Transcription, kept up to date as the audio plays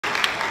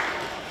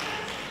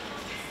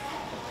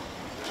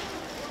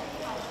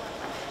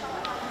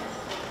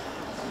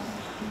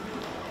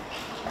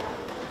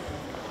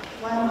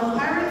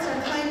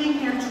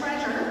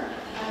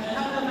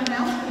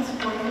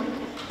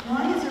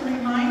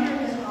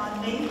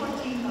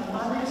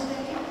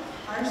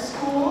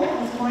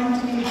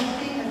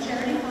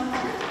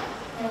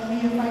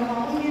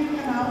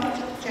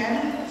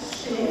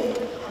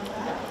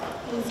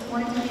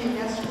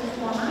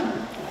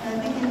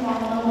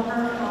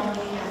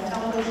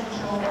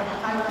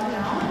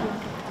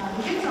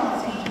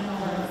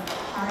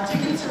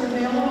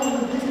available in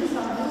the business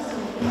office, so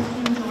please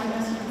do join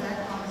us for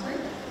that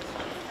concert.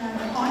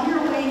 And on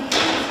your way here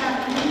this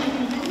afternoon, if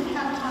you didn't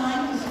have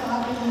time to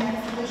stop in the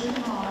exhibition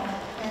hall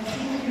and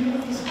see the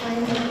beautiful